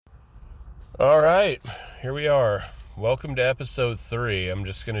All right, here we are. Welcome to episode 3. I'm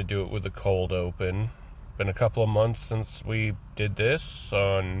just going to do it with a cold open. Been a couple of months since we did this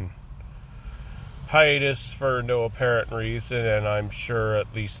on hiatus for no apparent reason, and I'm sure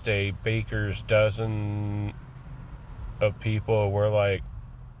at least a baker's dozen of people were like,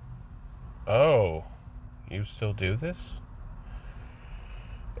 oh, you still do this?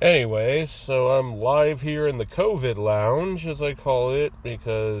 Anyways, so I'm live here in the COVID lounge, as I call it,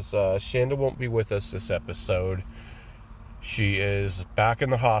 because Shanda won't be with us this episode. She is back in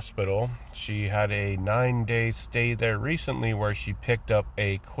the hospital. She had a 9-day stay there recently where she picked up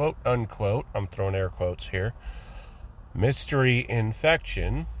a quote-unquote, I'm throwing air quotes here, mystery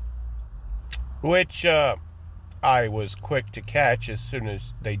infection, which I was quick to catch as soon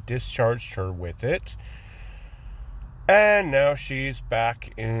as they discharged her with it. And now she's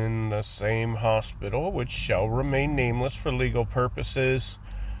back in the same hospital, which shall remain nameless for legal purposes,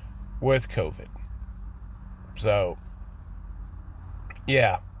 with COVID. So,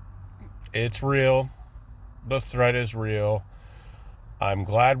 yeah, it's real. The threat is real. I'm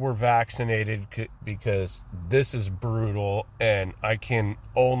glad we're vaccinated because this is brutal, and I can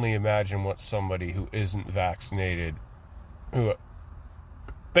only imagine what somebody who isn't vaccinated, who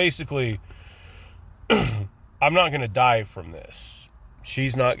basically... I'm not going to die from this.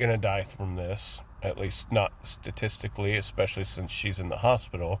 She's not going to die from this, at least not statistically, especially since she's in the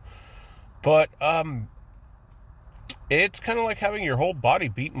hospital. But it's kind of like having your whole body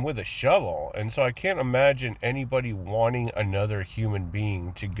beaten with a shovel. And so I can't imagine anybody wanting another human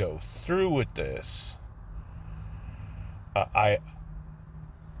being to go through with this.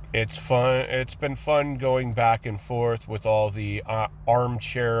 It's fun. It's been fun going back and forth with all the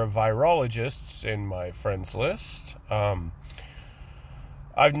armchair virologists in my friends list.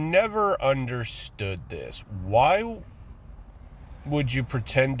 I've never understood this. Why would you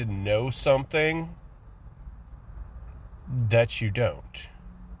pretend to know something that you don't?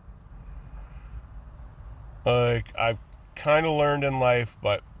 Like, I've kind of learned in life,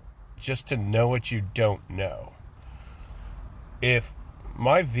 but just to know what you don't know. If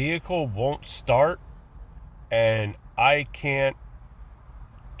my vehicle won't start and I can't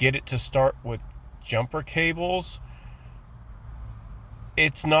get it to start with jumper cables,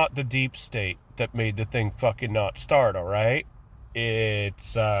 it's not the deep state that made the thing fucking not start, alright?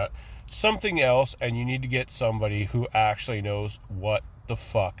 It's something else, and you need to get somebody who actually knows what the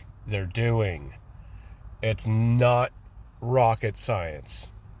fuck they're doing. It's not rocket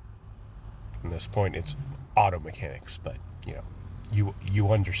science. At this point, it's auto mechanics, but, you know.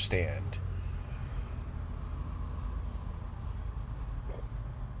 You understand.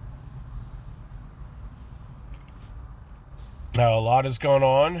 Now, a lot has gone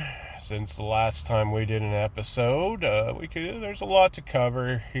on since the last time we did an episode. There's a lot to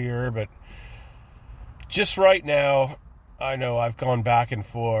cover here, but just right now, I know I've gone back and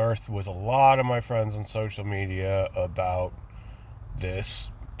forth with a lot of my friends on social media about this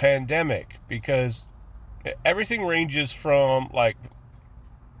pandemic, because everything ranges from, like,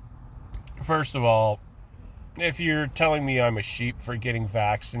 first of all, if you're telling me I'm a sheep for getting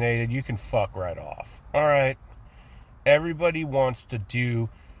vaccinated, you can fuck right off. Alright? Everybody wants to do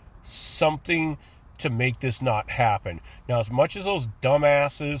something to make this not happen. Now, as much as those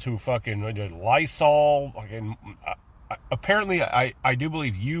dumbasses who fucking Lysol, fucking, apparently I do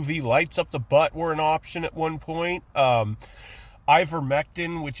believe UV lights up the butt were an option at one point.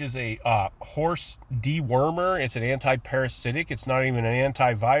 Ivermectin, which is a horse dewormer. It's an anti-parasitic. It's not even an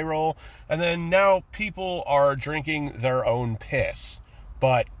antiviral. And then now people are drinking their own piss.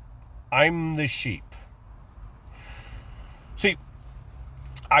 But I'm the sheep. See,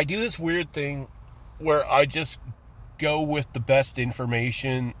 I do this weird thing where I just go with the best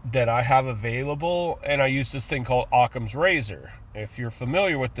information that I have available, and I use this thing called Occam's razor. If you're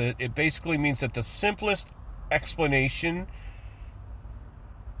familiar with it, it basically means that the simplest explanation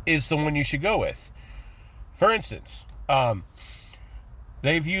is the one you should go with. For instance,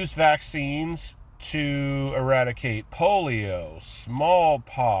 they've used vaccines to eradicate polio,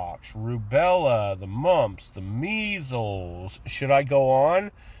 smallpox, rubella, the mumps, the measles. Should I go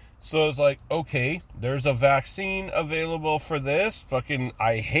on? So it's like, okay, there's a vaccine available for this. Fucking,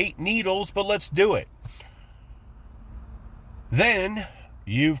 I hate needles, but let's do it. Then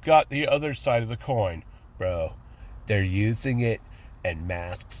you've got the other side of the coin. Bro, they're using it and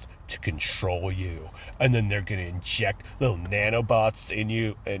masks to control you, and then they're gonna inject little nanobots in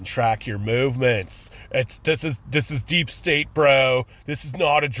you and track your movements. This is deep state, bro. This is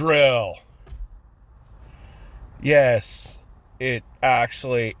not a drill. Yes, it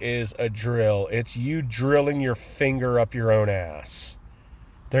actually is a drill. It's you drilling your finger up your own ass.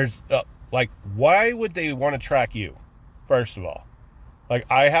 There's Like, why would they want to track you, first of all? Like,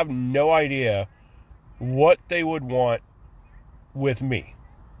 I have no idea what they would want with me.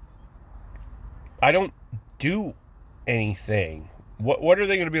 I don't do anything. What are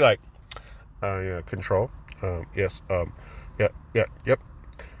they going to be like? Yeah, control. Yes.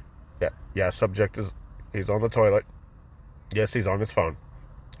 Yeah. Subject he's on the toilet. Yes, he's on his phone.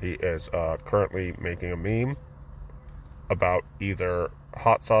 He is currently making a meme about either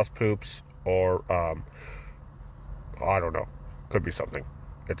hot sauce poops or I don't know. Could be something.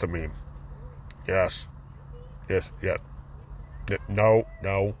 It's a meme. Yes. No.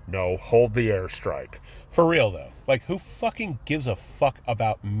 Hold the airstrike. For real, though. Like, who fucking gives a fuck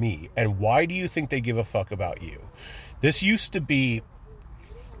about me? And why do you think they give a fuck about you? This used to be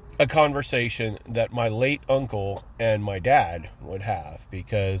a conversation that my late uncle and my dad would have,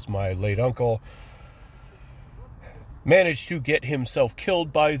 because my late uncle managed to get himself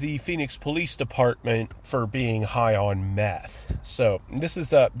killed by the Phoenix Police Department for being high on meth. So this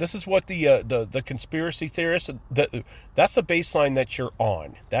is what the conspiracy theorists, that's the baseline that you're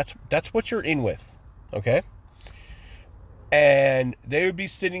on. That's what you're in with, okay? And they would be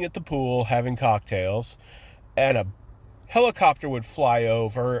sitting at the pool having cocktails, and a helicopter would fly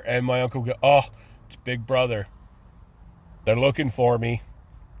over, and my uncle would go, "Oh, it's Big Brother. They're looking for me."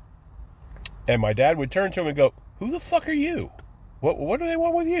 And my dad would turn to him and go, "Who the fuck are you? What do they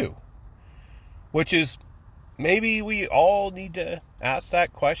want with you?" Which is, maybe we all need to ask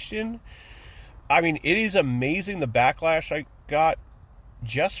that question. I mean, it is amazing the backlash I got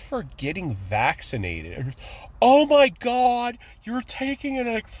just for getting vaccinated. "Oh my God, you're taking an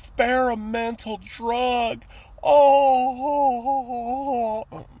experimental drug. Oh,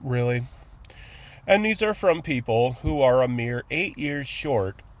 really?" And these are from people who are a mere 8 years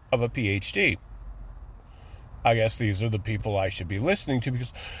short of a PhD. I guess these are the people I should be listening to,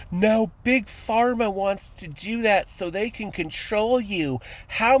 because no, Big Pharma wants to do that so they can control you.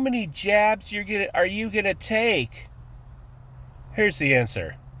 How many jabs are you gonna take? Here's the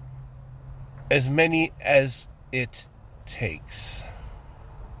answer. As many as it takes.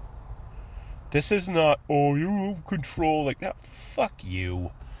 This is not, "Oh, you control," like, no, fuck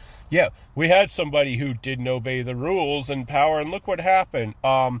you. Yeah, we had somebody who didn't obey the rules in power, and look what happened.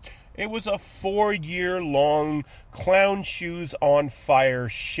 It was a 4-year-long clown shoes on fire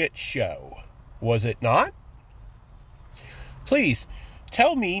shit show. Was it not? Please,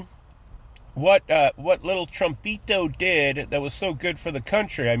 tell me what little Trumpito did that was so good for the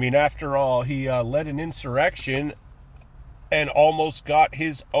country. I mean, after all, he led an insurrection and almost got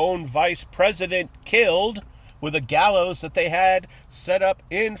his own vice president killed with a gallows that they had set up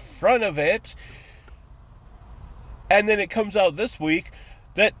in front of it. And then it comes out this week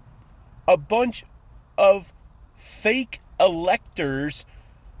that a bunch of fake electors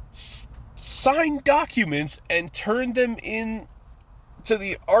signed documents and turned them in to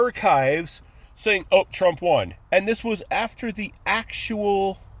the archives saying, "Oh, Trump won." And this was after the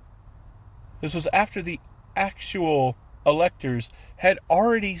actual electors had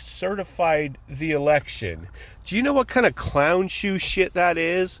already certified the election. Do you know what kind of clown shoe shit that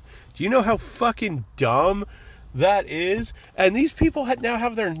is? Do you know how fucking dumb that is? And these people now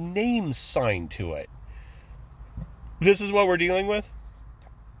have their names signed to it. This is what we're dealing with.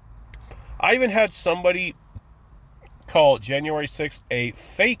 I even had somebody call January 6th a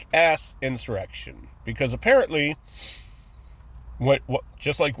fake-ass insurrection, because apparently, what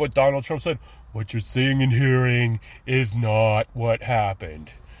just like what Donald Trump said, what you're seeing and hearing is not what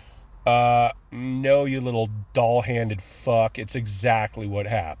happened. No, you little doll-handed fuck. It's exactly what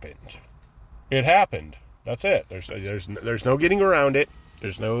happened. It happened. That's it. There's no getting around it.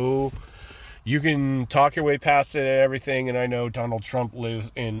 You can talk your way past it and everything, and I know Donald Trump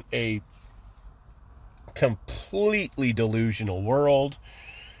lives in a completely delusional world.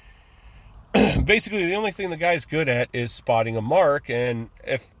 Basically, the only thing the guy's good at is spotting a mark, and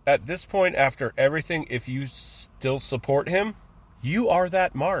if at this point, after everything, if you still support him, you are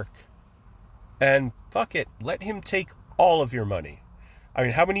that mark. And fuck it, let him take all of your money. I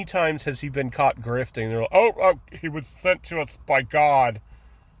mean, how many times has he been caught grifting? They're like, oh, he was sent to us by God.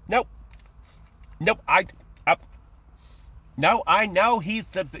 Nope, I know he's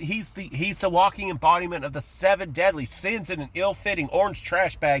the walking embodiment of the 7 deadly sins in an ill-fitting orange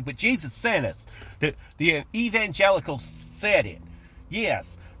trash bag, but Jesus sent us. The evangelicals said it.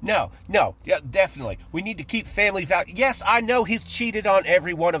 Yes. No. Yeah, definitely. We need to keep family values. Yes, I know he's cheated on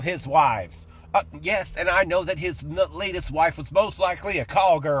every one of his wives. Yes, and I know that his latest wife was most likely a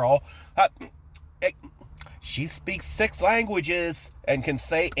call girl. She speaks 6 languages and can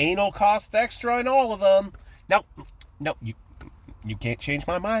say anal cost extra in all of them. No, You can't change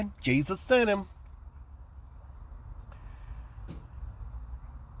my mind. Jesus sent him.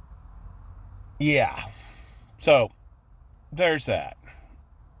 Yeah. So, there's that.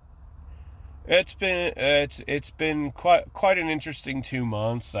 It's been quite an interesting 2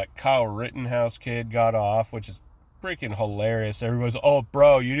 months. That Kyle Rittenhouse kid got off, which is freaking hilarious. Everybody's, oh,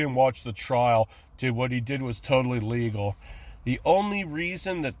 bro, you didn't watch the trial. Dude, what he did was totally legal. The only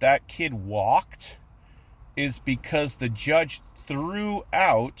reason that kid walked is because the judge threw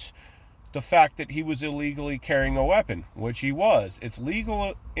out the fact that he was illegally carrying a weapon, which he was. It's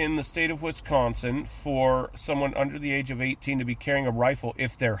legal in the state of Wisconsin for someone under the age of 18 to be carrying a rifle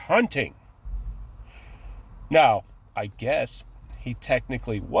if they're hunting. Now, I guess he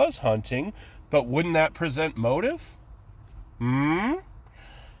technically was hunting, but wouldn't that present motive? And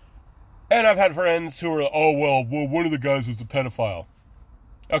I've had friends who are, oh, well, one of the guys was a pedophile.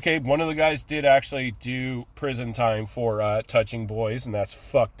 Okay, one of the guys did actually do prison time for touching boys, and that's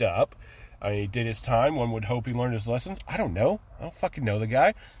fucked up. I mean, he did his time. One would hope he learned his lessons. I don't know. I don't fucking know the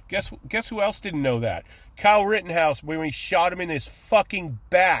guy. Guess who else didn't know that? Kyle Rittenhouse, when he shot him in his fucking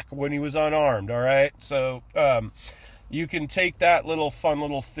back when he was unarmed, all right? So, you can take that fun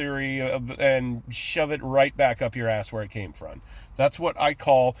little theory and shove it right back up your ass where it came from. That's what I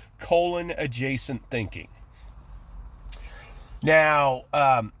call colon-adjacent thinking. Now,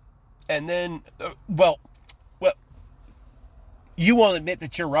 and then, well, you won't admit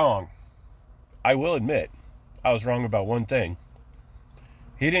that you're wrong. I will admit, I was wrong about one thing.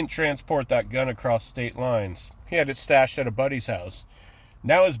 He didn't transport that gun across state lines. He had it stashed at a buddy's house.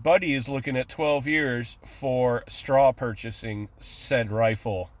 Now his buddy is looking at 12 years for straw purchasing said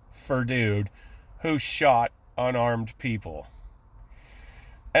rifle for dude who shot unarmed people.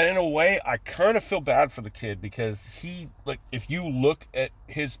 And in a way, I kind of feel bad for the kid because if you look at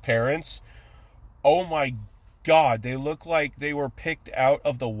his parents, oh my God, they look like they were picked out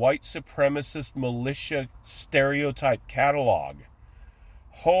of the white supremacist militia stereotype catalog.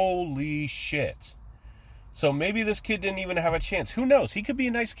 Holy shit. So maybe this kid didn't even have a chance. Who knows? He could be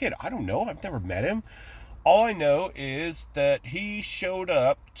a nice kid. I don't know. I've never met him. All I know is that he showed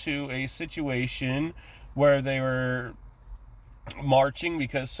up to a situation where they were marching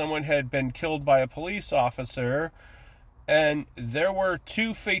because someone had been killed by a police officer, and there were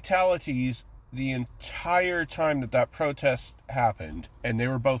 2 fatalities the entire time that protest happened, and they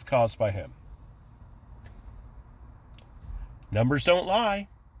were both caused by him. Numbers don't lie.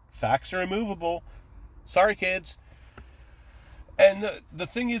 Facts are immovable. Sorry, kids. And the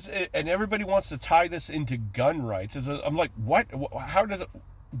thing is, and everybody wants to tie this into gun rights. I'm like, what? How does it...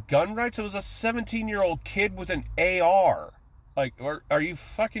 Gun rights? It was a 17-year-old kid with an AR. Like, are you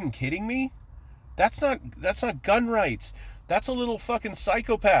fucking kidding me? That's not gun rights. That's a little fucking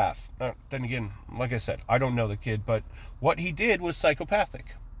psychopath. Then again, like I said, I don't know the kid, but what he did was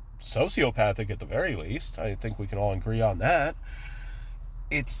psychopathic. Sociopathic at the very least. I think we can all agree on that.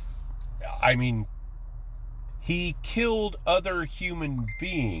 He killed other human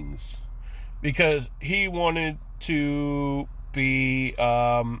beings because he wanted to be,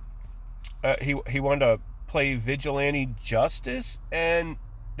 he wanted to play vigilante justice, and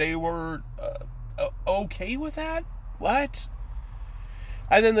they were okay with that? What?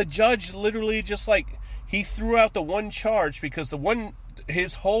 And then the judge literally just he threw out the one charge because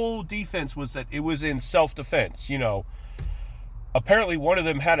his whole defense was that it was in self-defense, Apparently one of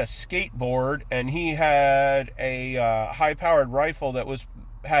them had a skateboard, and he had a high-powered rifle that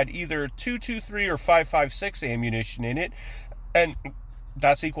had either 223 or 5.56 ammunition in it, and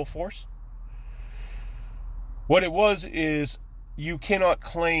that's equal force. What it was is you cannot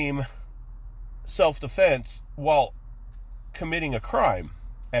claim self-defense while committing a crime,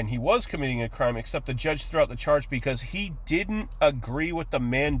 and he was committing a crime, except the judge threw out the charge because he didn't agree with the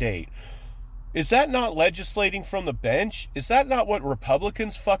mandate. Is that not legislating from the bench? Is that not what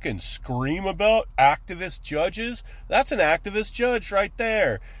Republicans fucking scream about? Activist judges? That's an activist judge right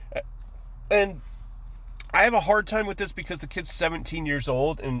there. And I have a hard time with this because the kid's 17 years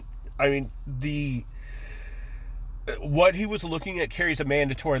old, and what he was looking at carries a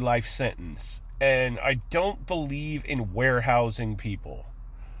mandatory life sentence, and I don't believe in warehousing people.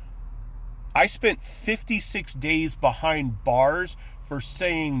 I spent 56 days behind bars for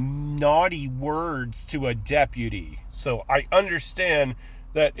saying naughty words to a deputy. So I understand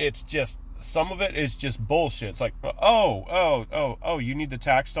that it's just, some of it is just bullshit. It's like, you need the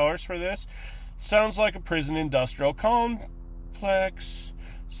tax dollars for this? Sounds like a prison industrial complex.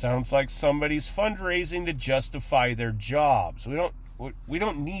 Sounds like somebody's fundraising to justify their jobs. We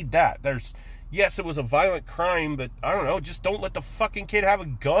don't need that. Yes, it was a violent crime, but I don't know, just don't let the fucking kid have a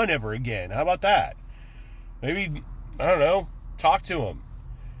gun ever again. How about that? Maybe, I don't know, Talk to him.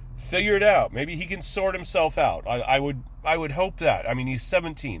 Figure it out. Maybe he can sort himself out. I would hope that. I mean, he's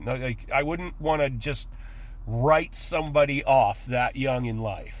 17. Like, I wouldn't want to just write somebody off that young in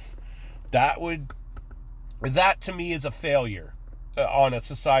life. That to me is a failure on a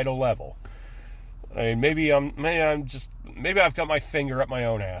societal level. I mean, maybe I've got my finger up my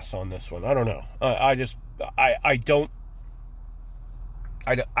own ass on this one. I don't know. I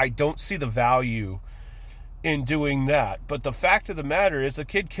don't see the value in doing that. But the fact of the matter is the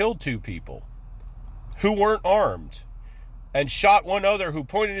kid killed 2 people who weren't armed and shot one other who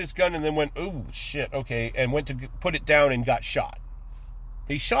pointed his gun and then went, "Ooh, shit, okay," and went to put it down and got shot.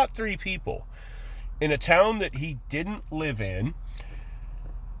 He shot 3 people in a town that he didn't live in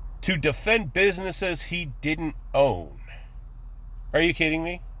to defend businesses he didn't own. Are you kidding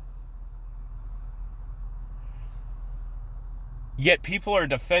me? Yet people are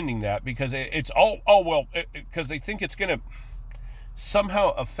defending that because because they think it's going to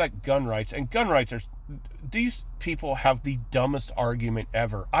somehow affect gun rights. And gun rights these people have the dumbest argument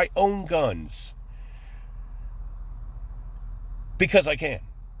ever. I own guns because I can.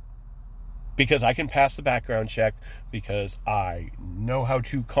 Because I can pass the background check, because I know how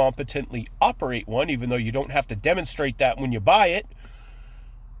to competently operate one, even though you don't have to demonstrate that when you buy it.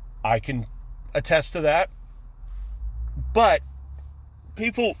 I can attest to that. But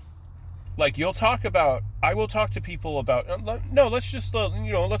people, like, I will talk to people about, no, let's just,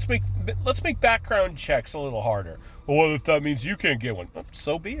 let's make background checks a little harder. Well, if that means you can't get one,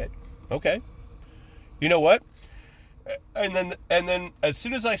 so be it. Okay. You know what? And then as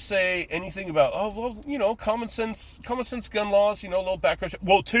soon as I say anything about, common sense gun laws, little background check,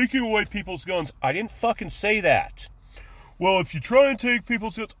 well, taking away people's guns, I didn't fucking say that. Well, if you try and take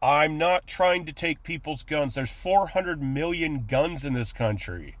people's guns, I'm not trying to take people's guns. There's 400 million guns in this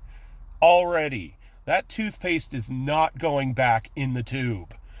country already. That toothpaste is not going back in the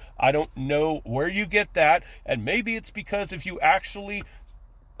tube. I don't know where you get that, and maybe it's because if you actually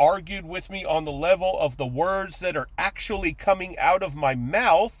argued with me on the level of the words that are actually coming out of my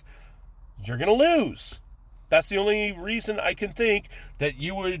mouth, you're going to lose. That's the only reason I can think that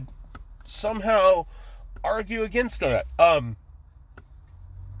you would somehow argue against that.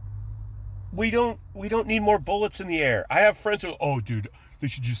 We don't need more bullets in the air. I have friends who, oh, dude, they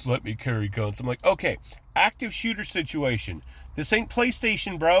should just let me carry guns. I'm like, okay, active shooter situation. This ain't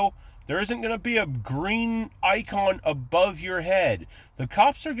PlayStation, bro. There isn't going to be a green icon above your head. The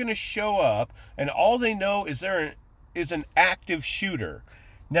cops are going to show up, and all they know is there is an active shooter.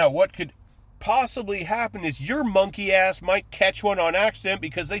 Now, what could possibly happen is your monkey ass might catch one on accident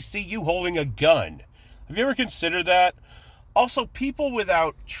because they see you holding a gun. Have you ever considered that? Also, people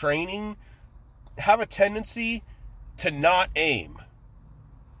without training have a tendency to not aim.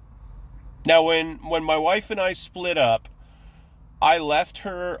 Now, when my wife and I split up, I left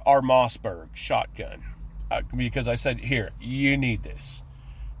her our Mossberg shotgun because I said, here, you need this.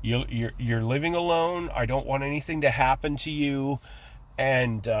 You're living alone. I don't want anything to happen to you.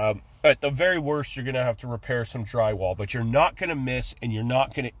 And at the very worst, you're going to have to repair some drywall. But you're not going to miss, and you're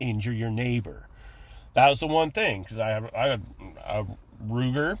not going to injure your neighbor. That was the one thing, because I had a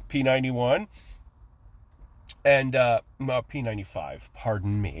Ruger P91 and P95,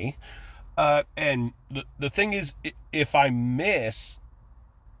 pardon me. And the thing is, if I miss,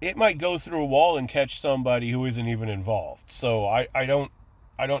 it might go through a wall and catch somebody who isn't even involved. So I don't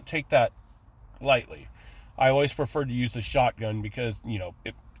take that lightly. I always prefer to use the shotgun because,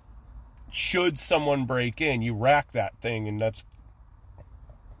 should someone break in, you rack that thing, and that's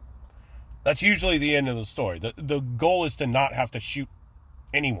usually the end of the story. The goal is to not have to shoot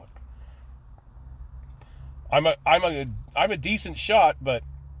anyone. I'm a decent shot, but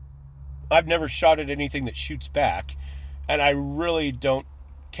I've never shot at anything that shoots back, and I really don't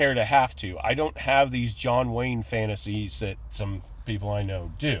care to have to. I don't have these John Wayne fantasies that some people I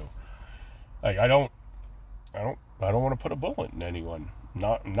know do. Like, I don't want to put a bullet in anyone.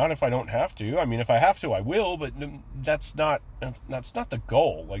 Not if I don't have to. I mean, if I have to, I will, but that's not the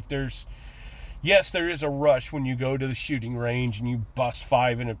goal. Like, there is a rush when you go to the shooting range and you bust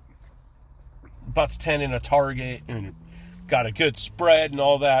 10 in a target and got a good spread and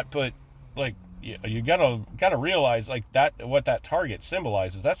all that, but like, you gotta realize, like, that what that target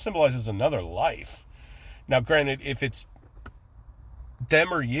symbolizes. That symbolizes another life. Now, granted, if it's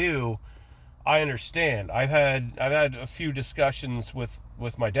them or you, I understand. I've had a few discussions with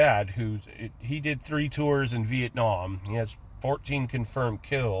my dad, he did 3 tours in Vietnam. He has 14 confirmed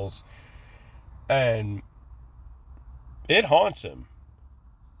kills, and it haunts him.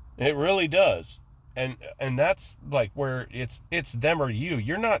 It really does. And that's like where it's them or you.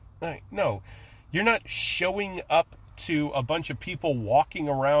 You're not showing up to a bunch of people walking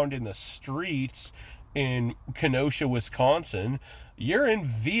around in the streets in Kenosha, Wisconsin. You're in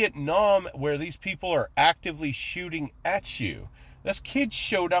Vietnam where these people are actively shooting at you. This kid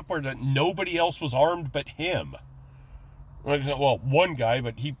showed up where nobody else was armed but him. Well, one guy,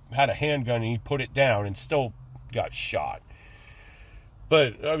 but he had a handgun and he put it down and still got shot.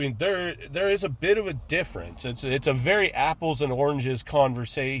 But, I mean, there is a bit of a difference. It's a very apples and oranges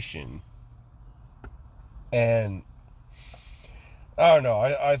conversation. And, I don't know,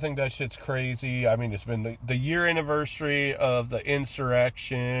 I think that shit's crazy. I mean, it's been the year anniversary of the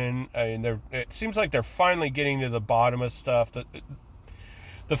insurrection. I mean, it seems like they're finally getting to the bottom of stuff.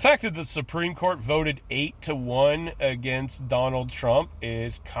 The fact that the Supreme Court voted 8-1 against Donald Trump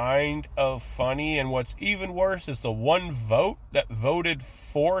is kind of funny. And what's even worse is the one vote that voted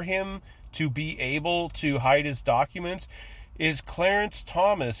for him to be able to hide his documents is Clarence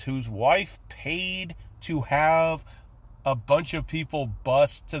Thomas, whose wife paid to have a bunch of people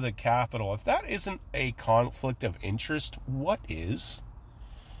bust to the Capitol. If that isn't a conflict of interest, what is?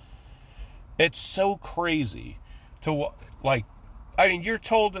 It's so crazy to, like, I mean, you're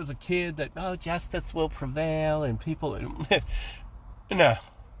told as a kid that, oh, justice will prevail and people... No.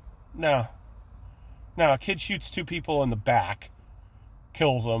 A kid shoots 2 people in the back,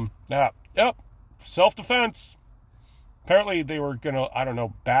 kills them. Yep, self-defense. Apparently they were going to, I don't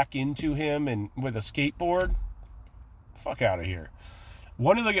know, back into him and with a skateboard. Fuck out of here.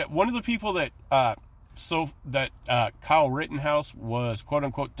 One of the people that Kyle Rittenhouse was,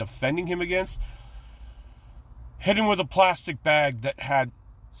 quote-unquote, defending him against, hit him with a plastic bag that had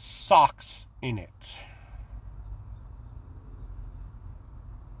socks in it.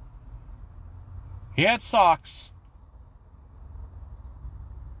 He had socks.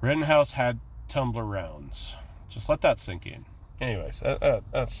 Rittenhouse had tumbler rounds. Just let that sink in. Anyways,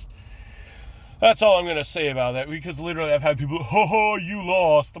 that's all I'm going to say about that, because literally I've had people, you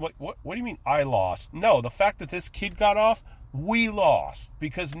lost. I'm like, what do you mean I lost? No, the fact that this kid got off, we lost,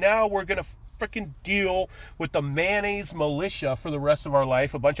 because now we're going to freaking deal with the mayonnaise militia for the rest of our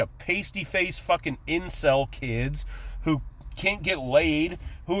life. A bunch of pasty-faced fucking incel kids who can't get laid,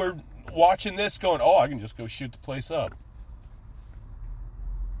 who are watching this going, I can just go shoot the place up.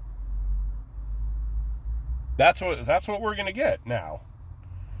 That's what we're gonna get now,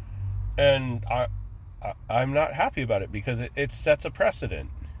 and I'm not happy about it, because it sets a precedent.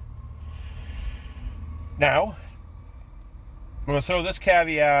 Now, I'm going to throw this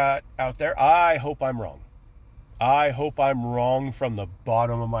caveat out there. I hope I'm wrong. I hope I'm wrong from the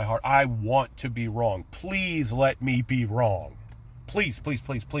bottom of my heart. I want to be wrong. Please let me be wrong. Please, please,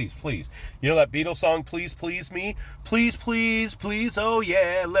 please, please, please. You know that Beatles song, Please, Please Me? Please, please, please, oh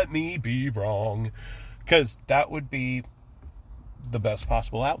yeah, let me be wrong. Because that would be the best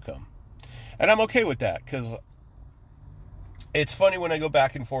possible outcome. And I'm okay with that, because it's funny when I go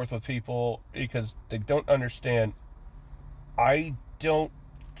back and forth with people, because they don't understand. I don't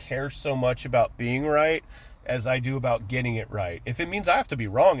care so much about being right as I do about getting it right. If it means I have to be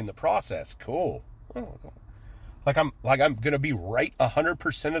wrong in the process, cool. Like I'm going to be right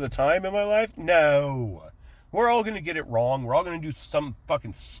 100% of the time in my life? No. We're all going to get it wrong. We're all going to do something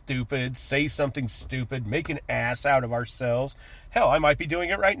fucking stupid, say something stupid, make an ass out of ourselves. Hell, I might be doing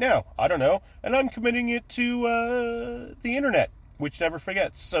it right now. I don't know. And I'm committing it to the internet, which never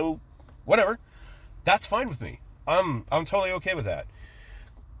forgets. So, whatever. That's fine with me. I'm totally okay with that.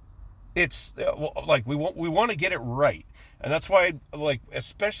 It's like we want to get it right, and that's why, like,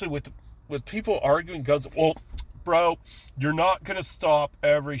 especially with people arguing guns. Well, bro, you're not gonna stop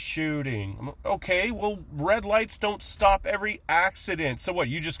every shooting. Okay, well, red lights don't stop every accident. So what?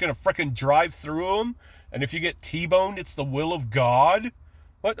 You just gonna frickin' drive through them? And if you get T-boned, it's the will of God?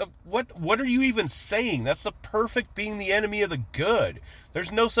 What are you even saying? That's the perfect being the enemy of the good.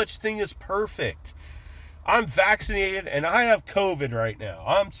 There's no such thing as perfect. I'm vaccinated and I have COVID right now.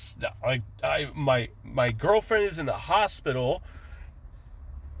 My girlfriend is in the hospital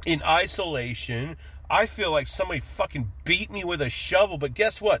in isolation. I feel like somebody fucking beat me with a shovel, but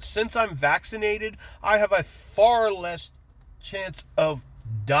guess what? Since I'm vaccinated, I have a far less chance of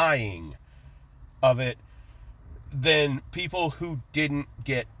dying of it than people who didn't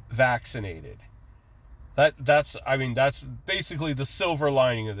get vaccinated. That's basically the silver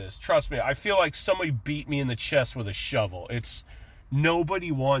lining of this. Trust me, I feel like somebody beat me in the chest with a shovel.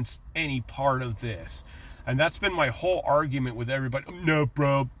 Nobody wants any part of this. And that's been my whole argument with everybody. No,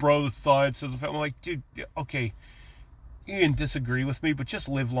 bro, the science says. I'm like, dude, okay, you can disagree with me, but just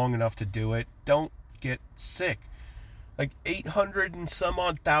live long enough to do it. Don't get sick. Like 800 and some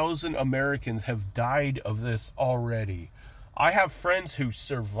odd thousand Americans have died of this already. I have friends who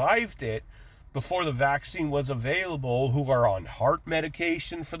survived it, before the vaccine was available, who are on heart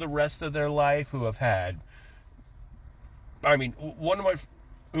medication for the rest of their life, who have had, I mean, one of my,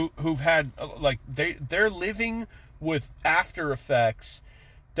 who've had, like, they're living with after effects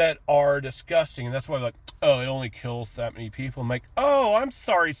that are disgusting. And that's why, like, oh, it only kills that many people. I'm like, oh, I'm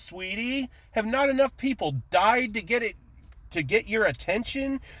sorry, sweetie. Have not enough people died to get your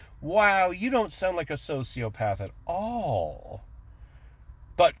attention? Wow, you don't sound like a sociopath at all.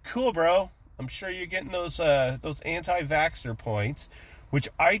 But cool, bro. I'm sure you're getting those anti-vaxxer points, which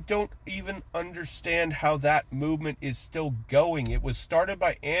I don't even understand how that movement is still going. It was started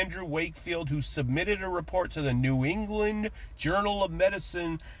by Andrew Wakefield, who submitted a report to the New England Journal of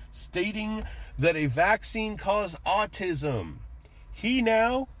Medicine stating that a vaccine caused autism. He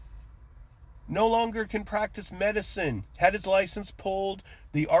now no longer can practice medicine. Had his license pulled.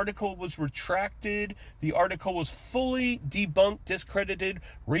 The article was retracted. The article was fully debunked, discredited,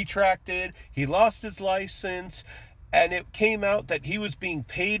 retracted. He lost his license. And it came out that he was being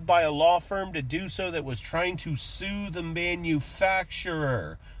paid by a law firm to do so that was trying to sue the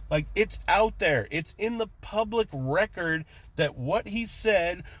manufacturer. Like, it's out there. It's in the public record that what he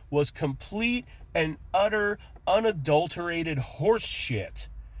said was complete and utter, unadulterated horse shit.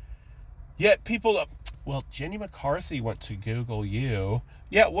 Yet people, well, Jenny McCarthy went to Google you.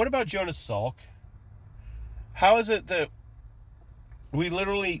 Yeah, what about Jonas Salk? How is it that we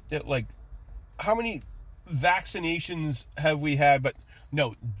literally, like, how many vaccinations have we had? But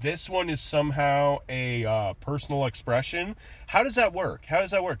no, this one is somehow a personal expression. How does that work?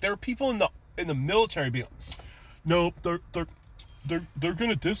 There are people in the military being, no, they're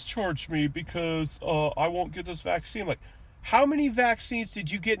gonna discharge me because I won't get this vaccine. Like, how many vaccines did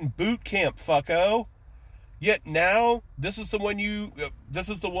you get in boot camp, fucko? Yet now this is the one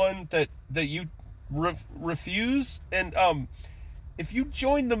that you refuse. And if you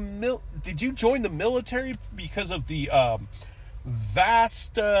joined did you join the military because of the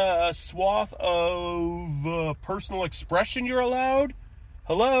vast swath of personal expression you're allowed?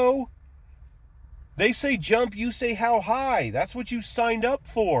 Hello? They say jump, you say how high. That's what you signed up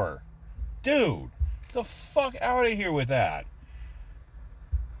for. Dude, the fuck out of here with that.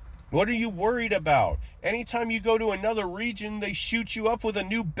 What are you worried about? Anytime you go to another region, they shoot you up with a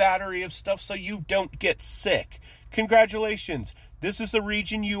new battery of stuff so you don't get sick. Congratulations. This is the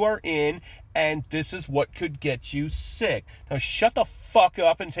region you are in, and this is what could get you sick. Now shut the fuck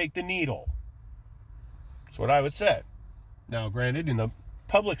up and take the needle. That's what I would say. Now, granted, in the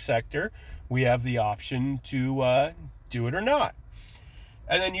public sector, we have the option to do it or not.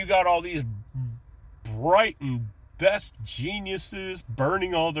 And then you got all these bright and best geniuses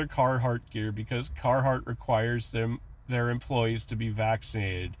burning all their Carhartt gear because Carhartt requires their employees to be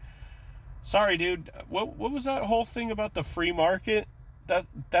vaccinated. Sorry, dude. What was that whole thing about the free market?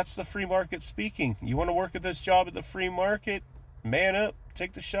 That's the free market speaking. You want to work at this job at the free market? Man up.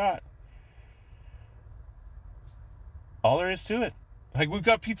 Take the shot. All there is to it. Like, we've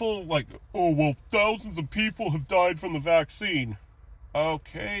got people like, oh, well, thousands of people have died from the vaccine.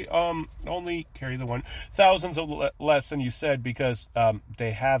 Okay, only carry the one. Thousands less than you said because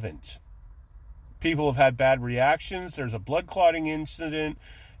they haven't. People have had bad reactions. There's a blood clotting incident.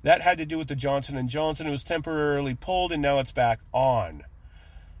 That had to do with the Johnson & Johnson. It was temporarily pulled, and now it's back on.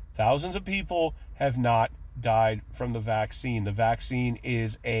 Thousands of people have not died from the vaccine. The vaccine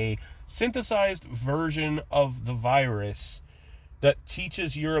is a synthesized version of the virus that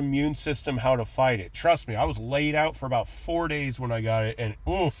teaches your immune system how to fight it. Trust me, I was laid out for about 4 days when I got it, and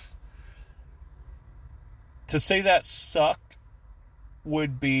oof. To say that sucked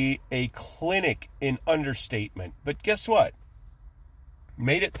would be a clinic in understatement. But guess what?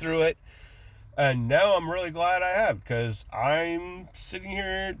 Made it through it, and now I'm really glad I have, because I'm sitting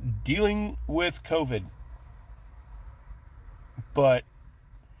here dealing with COVID. But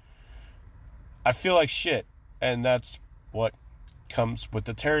I feel like shit, and that's what comes with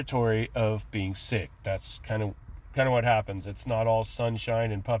the territory of being sick. That's kind of what happens. It's not all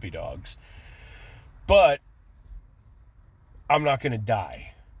sunshine and puppy dogs. But I'm not going to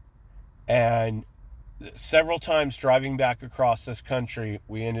die. And several times driving back across this country,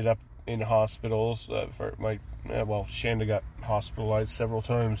 we ended up in hospitals Shanda got hospitalized several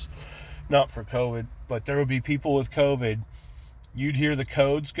times, not for COVID, but there would be people with COVID. You'd hear the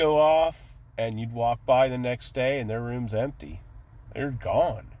codes go off, and you'd walk by the next day, and their room's empty. They're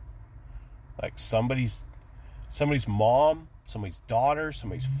gone. Like somebody's mom, somebody's daughter,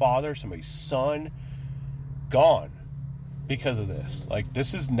 somebody's father, somebody's son, gone because of this. Like,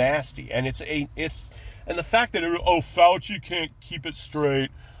 this is nasty, and it's and the fact that Fauci can't keep it straight.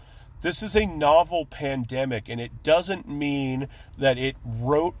 This is a novel pandemic, and it doesn't mean that it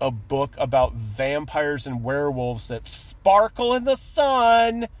wrote a book about vampires and werewolves that sparkle in the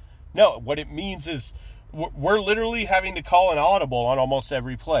sun. No, what it means is we're literally having to call an audible on almost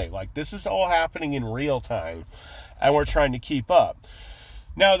every play. Like, this is all happening in real time, and we're trying to keep up.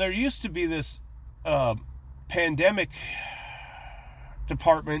 Now, there used to be this pandemic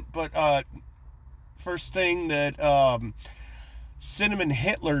department, but first thing that Cinnamon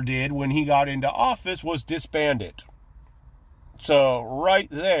Hitler did when he got into office was disband it. So right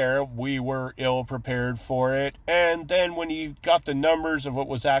there, we were ill prepared for it. And then when he got the numbers of what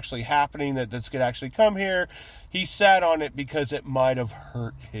was actually happening, that this could actually come here, he sat on it because it might have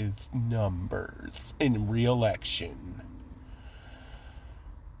hurt his numbers in re-election.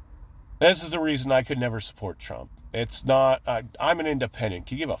 This is the reason I could never support Trump. It's not, I'm an independent.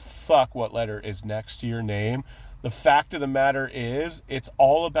 Can you give a fuck what letter is next to your name? The fact of the matter is, it's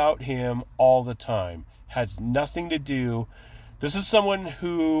all about him all the time. Has nothing to do. This is someone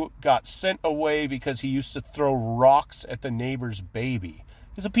who got sent away because he used to throw rocks at the neighbor's baby.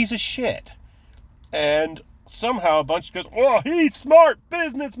 He's a piece of shit. And somehow a bunch goes, oh, he's smart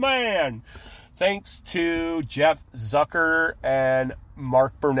businessman. Thanks to Jeff Zucker and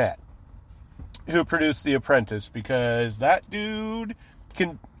Mark Burnett, who produced The Apprentice, because that dude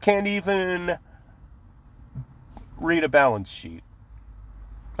can't even read a balance sheet.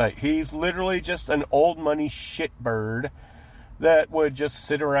 Like, he's literally just an old money shitbird that would just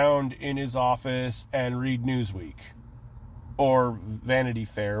sit around in his office and read Newsweek or Vanity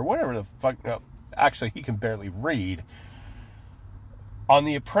Fair, whatever the fuck. No, actually, he can barely read. On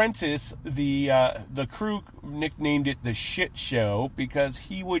The Apprentice, the crew nicknamed it the shit show because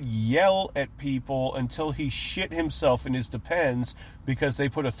he would yell at people until he shit himself in his Depends because they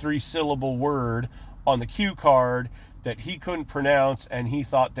put a 3-syllable word on the cue card that he couldn't pronounce, and he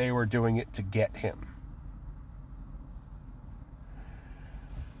thought they were doing it to get him.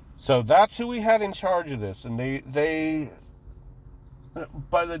 So that's who we had in charge of this, and they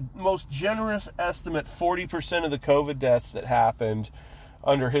by the most generous estimate, 40% of the COVID deaths that happened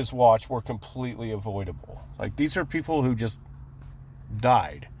under his watch were completely avoidable. Like, these are people who just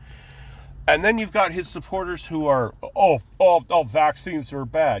died. And then you've got his supporters who are, vaccines are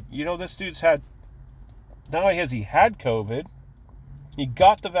bad. You know, this dude's had, not only has he had COVID, he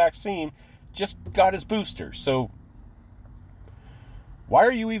got the vaccine, just got his booster. So why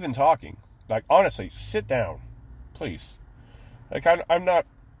are you even talking? Like, honestly, sit down, please. Like, I'm not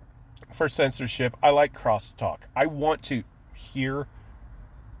for censorship. I like crosstalk. I want to hear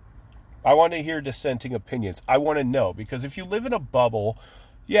dissenting opinions. I want to know, because if you live in a bubble,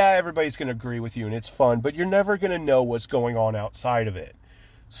 yeah, everybody's going to agree with you and it's fun, but you're never going to know what's going on outside of it.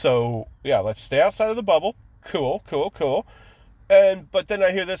 So, yeah, let's stay outside of the bubble. Cool. But then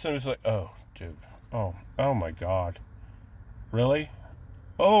I hear this and it's like, oh, dude. Oh my God. Really?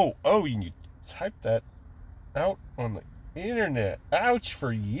 Oh, you type that out on the internet. Ouch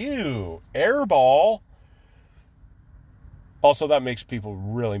for you. Airball. Also, that makes people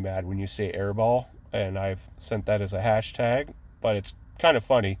really mad when you say airball, and I've sent that as a hashtag, but it's kind of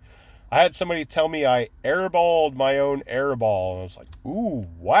funny. I had somebody tell me I airballed my own airball, and I was like, ooh,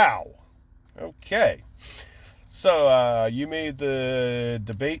 wow. Okay. So, you made the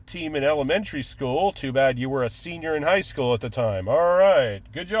debate team in elementary school. Too bad you were a senior in high school at the time. All right.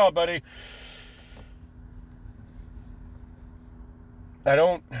 Good job, buddy.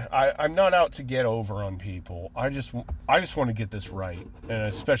 I'm not out to get over on people. I just want to get this right. And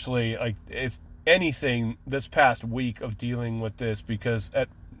especially, like, if anything, this past week of dealing with this, because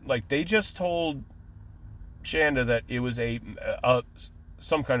they just told Shanda that it was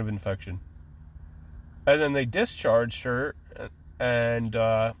some kind of infection. And then they discharged her, and,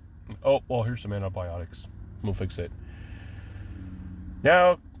 here's some antibiotics. We'll fix it.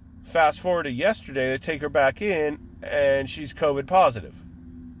 Now, fast forward to yesterday, they take her back in, and she's COVID positive.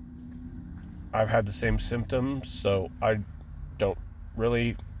 I've had the same symptoms, so I don't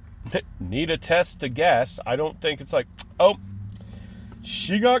really need a test to guess. I don't think it's like, oh,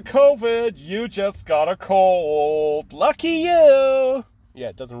 she got COVID, you just got a cold. Lucky you. Yeah,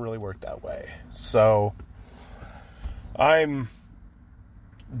 it doesn't really work that way. So, I'm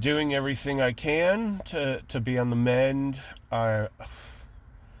doing everything I can to be on the mend.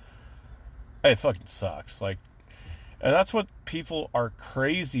 It fucking sucks. Like, and that's what people are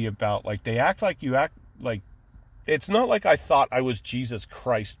crazy about. Like, they act like you act like, it's not like I thought I was Jesus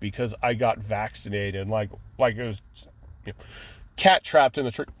Christ because I got vaccinated. Like it was, cat trapped in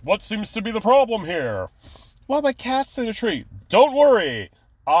the tree. What seems to be the problem here? Well, my cat's in the tree. Don't worry.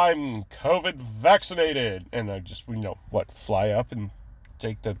 I'm COVID vaccinated. And I just, fly up and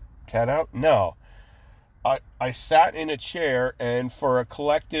take the cat out? No. I sat in a chair and for a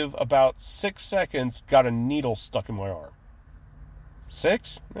collective about 6 seconds got a needle stuck in my arm.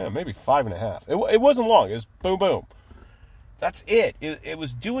 6? Yeah, maybe 5.5. It wasn't long. It was boom, boom. That's it. It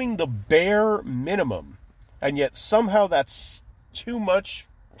was doing the bare minimum. And yet somehow that's too much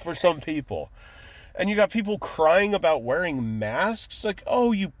for some people. And you got people crying about wearing masks. Like,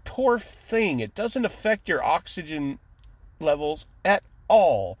 oh, you poor thing. It doesn't affect your oxygen levels at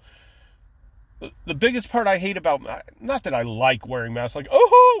all. The biggest part I hate about, not that I like wearing masks, like,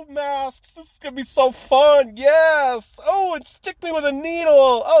 oh, masks, this is going to be so fun. Yes. Oh, and stick me with a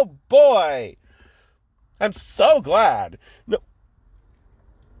needle. Oh, boy. I'm so glad. No,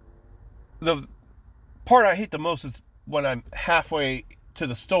 the part I hate the most is when I'm halfway to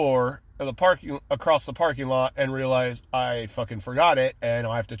the store or across the parking lot and realize I fucking forgot it and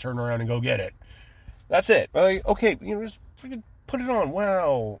I have to turn around and go get it. That's it. Like, okay, just freaking put it on.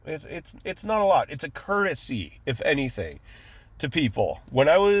 Wow. It's not a lot. It's a courtesy, if anything, to people. When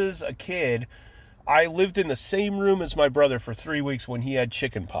I was a kid, I lived in the same room as my brother for 3 weeks when he had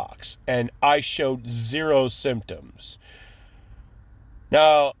chicken pox, and I showed 0 symptoms.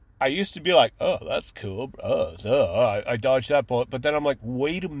 Now, I used to be like, oh, that's cool. I dodged that bullet. But then I'm like,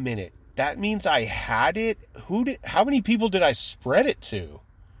 wait a minute. That means I had it? How many people did I spread it to?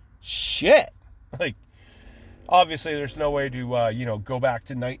 Shit. Like, obviously, there's no way to, go back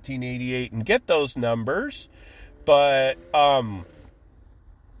to 1988 and get those numbers. But,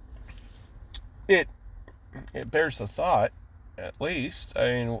 it bears the thought, at least. I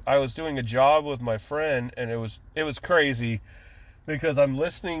mean, I was doing a job with my friend, and it was crazy because I'm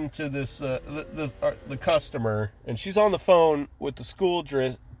listening to this, the customer, and she's on the phone with the school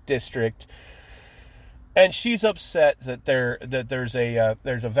district. And she's upset that there's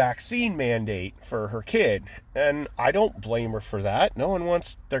a vaccine mandate for her kid, and I don't blame her for that. No one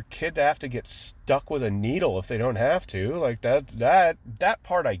wants their kid to have to get stuck with a needle if they don't have to. Like that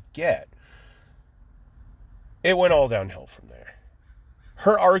part I get. It went all downhill from there.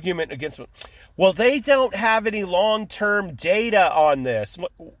 Her argument against, well, they don't have any long-term data on this.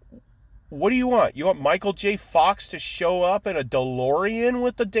 What do you want? You want Michael J. Fox to show up in a DeLorean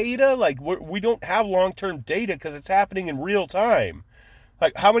with the data? Like, we don't have long-term data because it's happening in real time.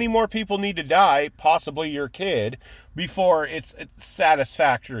 Like, how many more people need to die, possibly your kid, before it's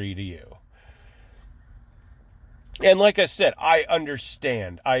satisfactory to you? And like I said, I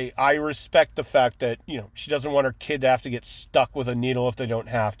understand. I respect the fact that, she doesn't want her kid to have to get stuck with a needle if they don't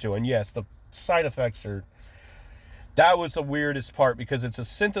have to. And yes, the side effects are... That was the weirdest part because it's a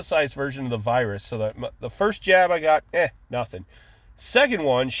synthesized version of the virus. So that the first jab I got, nothing. Second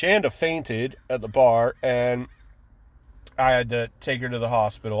one, Shanda fainted at the bar and I had to take her to the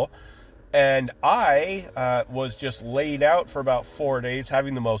hospital. And I was just laid out for about 4 days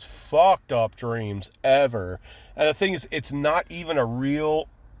having the most fucked up dreams ever. And the thing is, it's not even a real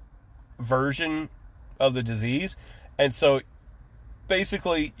version of the disease. And so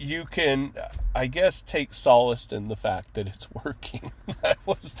basically, you can, I guess, take solace in the fact that it's working. That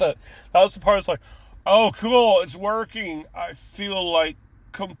was the part. It's like, oh, cool, it's working. I feel like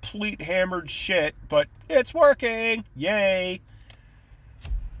complete hammered shit, but it's working. Yay!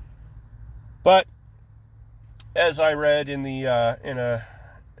 But as I read in the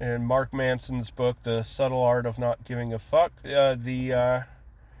in Mark Manson's book, The Subtle Art of Not Giving a Fuck, the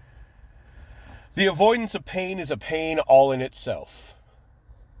avoidance of pain is a pain all in itself.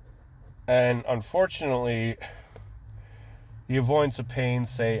 And unfortunately, the avoidance of pain,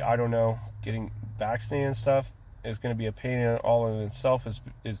 say, I don't know, getting vaccinated and stuff, is going to be a pain all in itself.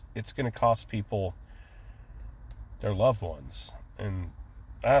 It's going to cost people their loved ones. And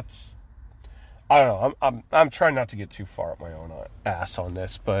that's, I don't know, I'm trying not to get too far up my own ass on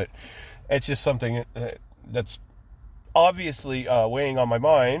this, but it's just something that's obviously weighing on my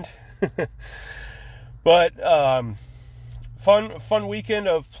mind. But, fun weekend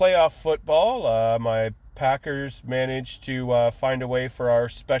of playoff football. My Packers managed to find a way for our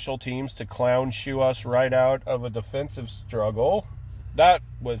special teams to clown shoe us right out of a defensive struggle. That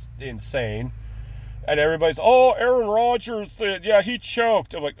was insane. And everybody's, Aaron Rodgers, he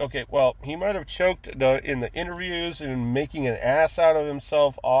choked. I'm like, okay, well, he might have choked in the interviews and making an ass out of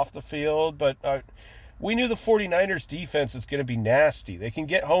himself off the field, but we knew the 49ers defense is going to be nasty. They can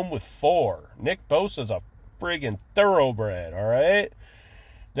get home with 4. Nick Bosa's a friggin' thoroughbred, all right?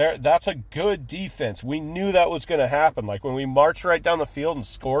 That's a good defense. We knew that was going to happen. Like, when we marched right down the field and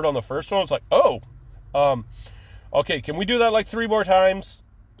scored on the first one, it's like, okay, can we do that like 3 more times,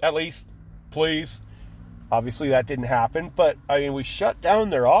 at least, please? Obviously, that didn't happen, but, we shut down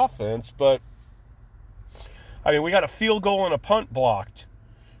their offense, but, we got a field goal and a punt blocked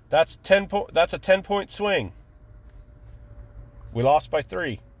That's a 10-point swing. We lost by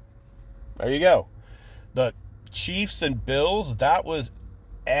 3. There you go. The Chiefs and Bills, that was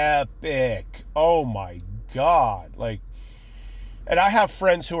epic. Oh my God. And I have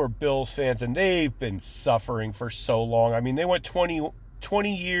friends who are Bills fans, and they've been suffering for so long. I mean, they went 20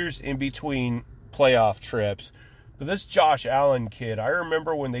 years in between playoff trips. But this Josh Allen kid, I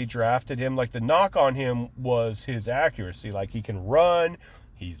remember when they drafted him, the knock on him was his accuracy. He can run,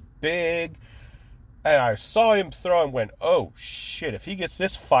 he's big. And I saw him throw and went, oh, shit, if he gets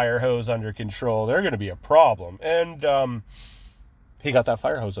this fire hose under control, they're going to be a problem. And he got that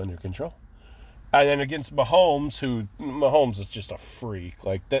fire hose under control. And then against Mahomes is just a freak.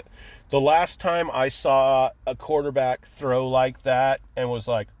 The last time I saw a quarterback throw like that and was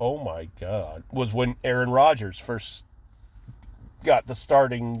like, oh my God, was when Aaron Rodgers first got the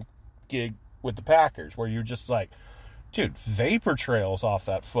starting gig with the Packers, where you're just like, dude, vapor trails off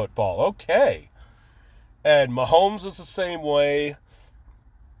that football. Okay. And Mahomes is the same way.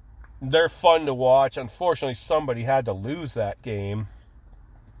 They're fun to watch. Unfortunately, somebody had to lose that game.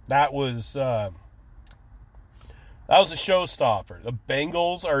 That was a showstopper. The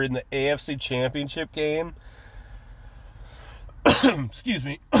Bengals are in the AFC Championship game. Excuse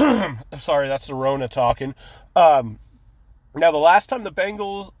me. Sorry, that's the Rona talking. Now, the last time the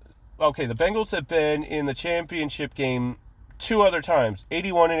Bengals have been in the championship game 2 other times,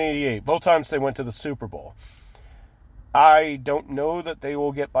 81 and 88. Both times they went to the Super Bowl. I don't know that they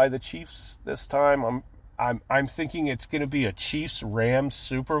will get by the Chiefs this time. I'm thinking it's going to be a Chiefs-Rams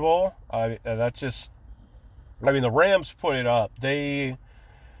Super Bowl. The Rams put it up. They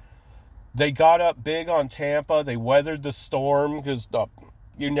got up big on Tampa. They weathered the storm because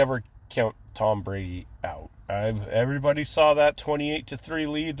you never count Tom Brady out. Everybody saw that 28-3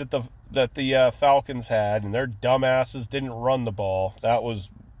 lead that the Falcons had, and their dumbasses didn't run the ball. That was,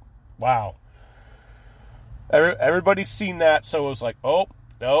 wow. Everybody's seen that, so it was like, oh,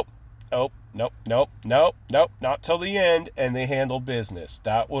 nope, not till the end, and they handled business.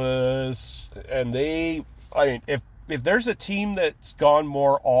 If there's a team that's gone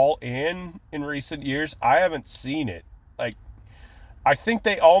more all in recent years, I haven't seen it. I think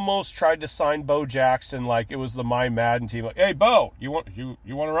they almost tried to sign Bo Jackson like it was the My Madden team. Hey, Bo, you want to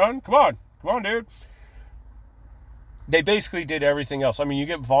run? Come on, dude. They basically did everything else. I mean, you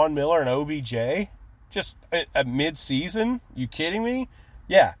get Von Miller and OBJ just at mid-season. You kidding me?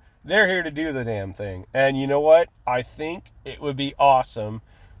 Yeah, they're here to do the damn thing. And you know what? I think it would be awesome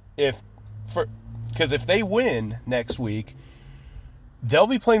because if they win next week, they'll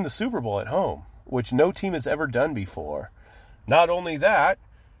be playing the Super Bowl at home, which no team has ever done before. Not only that,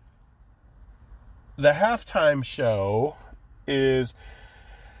 the halftime show is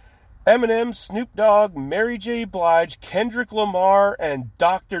Eminem, Snoop Dogg, Mary J. Blige, Kendrick Lamar, and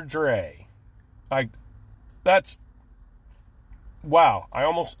Dr. Dre. That's wow. I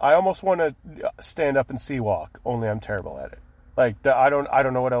almost want to stand up and sea walk. Only I'm terrible at it. I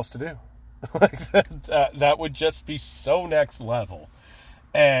don't know what else to do. That would just be so next level.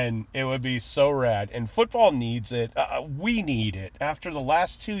 And it would be so rad. And football needs it. We need it. After the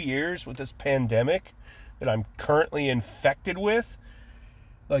last 2 years with this pandemic that I'm currently infected with,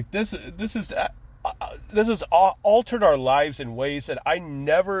 this has altered our lives in ways that I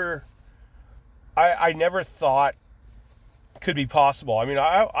never thought could be possible. I mean,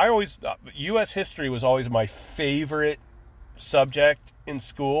 I always, U.S. history was always my favorite subject in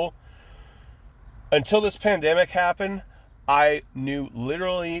school. Until this pandemic happened, I knew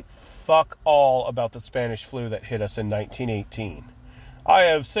literally fuck all about the Spanish flu that hit us in 1918. I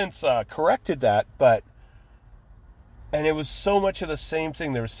have since corrected that, and it was so much of the same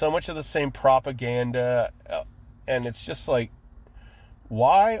thing. There was so much of the same propaganda, and it's just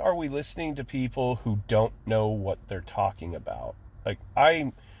why are we listening to people who don't know what they're talking about? Like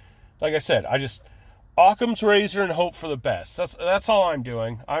I said, Occam's razor and hope for the best. That's all I'm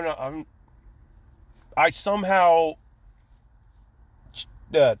doing. I somehow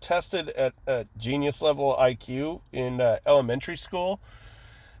tested at a genius level IQ in elementary school,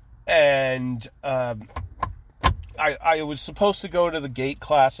 and I was supposed to go to the gate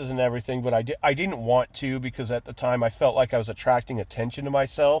classes and everything, but I didn't want to because at the time I felt like I was attracting attention to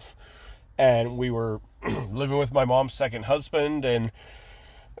myself, and we were living with my mom's second husband, and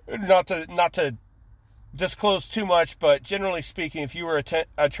not to disclose too much, but generally speaking, if you were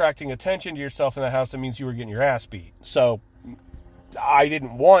attracting attention to yourself in the house, that means you were getting your ass beat. So I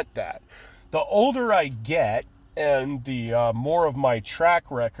didn't want that. The older I get and the more of my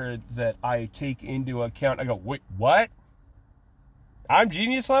track record that I take into account, I go, wait, what? I'm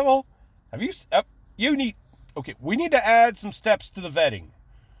genius level? We need to add some steps to the vetting.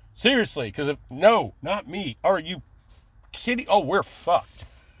 Seriously, because no, not me. Are you kidding? Oh, we're fucked.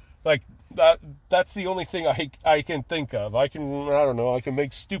 Like, that's the only thing I can think of. I don't know, I can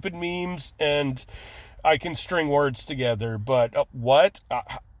make stupid memes and I can string words together, but what?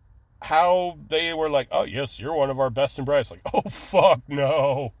 How they were like, oh, yes, you're one of our best and brightest. Like, oh, fuck,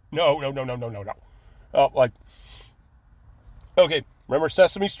 no. Oh, like, okay, remember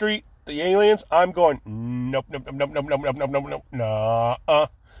Sesame Street, the aliens? I'm going, nope. Nah.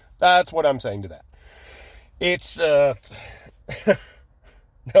 That's what I'm saying to that. It's, no,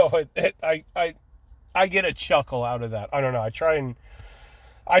 I get a chuckle out of that. I don't know. I try and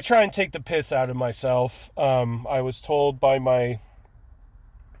take the piss out of myself. I was told by my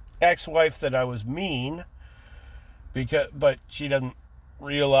ex-wife that I was mean, but she doesn't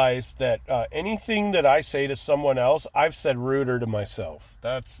realize that anything that I say to someone else, I've said ruder to myself.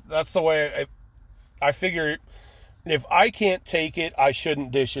 That's the way I figure. If I can't take it, I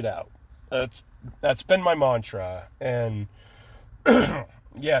shouldn't dish it out. That's been my mantra. And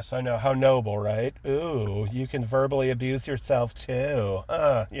yes, I know, how noble, right? Ooh, you can verbally abuse yourself too.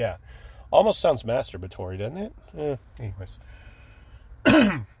 Yeah. Almost sounds masturbatory, doesn't it? Anyways.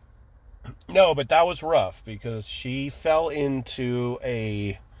 No, but that was rough because she fell into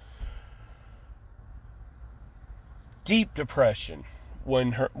a deep depression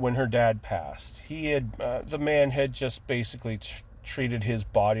when her dad passed. The man had just basically treated his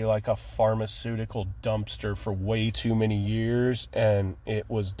body like a pharmaceutical dumpster for way too many years, and it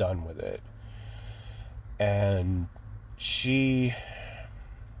was done with it. And she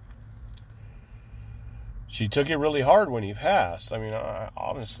took it really hard when he passed. I mean,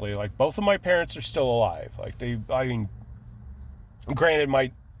 honestly, like, both of my parents are still alive. Like, granted,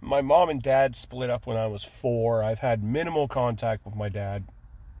 my mom and dad split up when I was 4. I've had minimal contact with my dad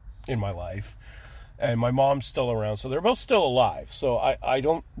in my life. And my mom's still around, so they're both still alive. So I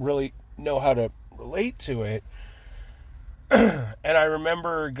don't really know how to relate to it. And I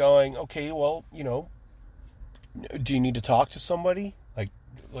remember going, okay, well, do you need to talk to somebody?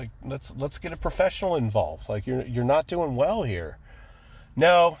 Like let's get a professional involved. Like, you're not doing well here.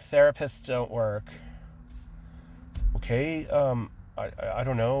 No, therapists don't work. Okay, I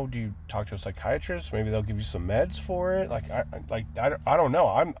don't know. Do you talk to a psychiatrist? Maybe they'll give you some meds for it. I don't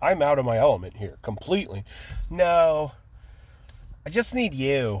know. I'm out of my element here completely. No, I just need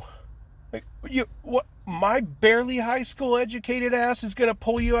you. Like, what? My barely high school educated ass is gonna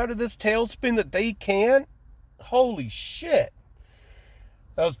pull you out of this tailspin that they can't? Holy shit!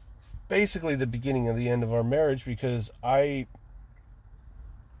 That was basically the beginning of the end of our marriage because I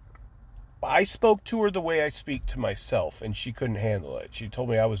spoke to her the way I speak to myself, and she couldn't handle it. She told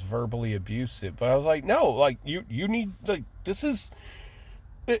me I was verbally abusive, but I was like, no, like, you need, like, this is,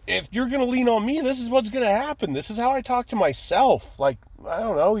 if you're going to lean on me, this is what's going to happen. This is how I talk to myself. Like, I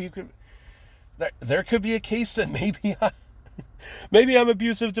don't know, there could be a case that maybe I'm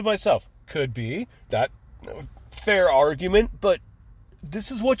abusive to myself. Could be. That, fair argument, but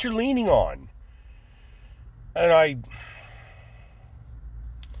this is what you're leaning on. And I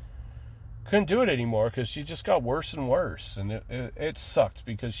couldn't do it anymore because she just got worse and worse, and it sucked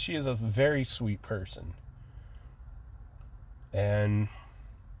because she is a very sweet person, and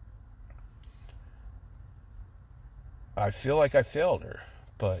I feel like I failed her,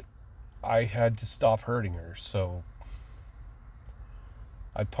 but I had to stop hurting her, so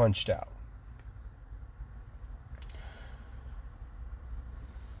I punched out.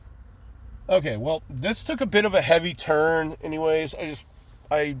 Okay, well, this took a bit of a heavy turn. Anyways, it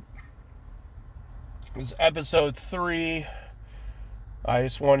was episode 3. I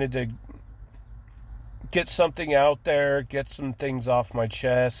just wanted to get something out there, get some things off my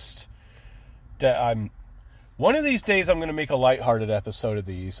chest. One of these days I'm going to make a lighthearted episode of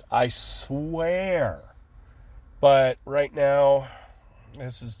these. I swear. But right now,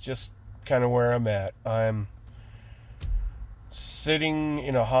 this is just kind of where I'm at. I'm sitting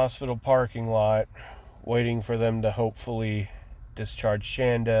in a hospital parking lot, waiting for them to hopefully discharge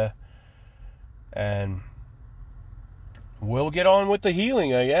Shanda. And we'll get on with the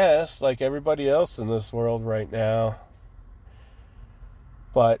healing, I guess, like everybody else in this world right now.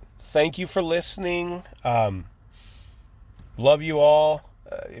 But thank you for listening. Love you all.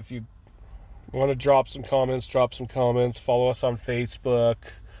 If you want to drop some comments. Follow us on Facebook,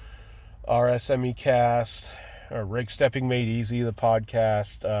 RSME Cast, or Rig Stepping Made Easy, the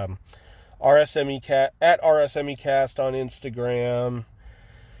podcast. at RSME Cast on Instagram.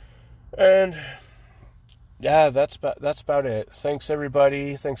 And yeah, that's about it. Thanks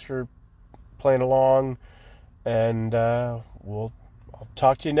everybody. Thanks for playing along. And I'll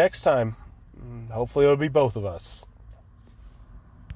talk to you next time. Hopefully it'll be both of us.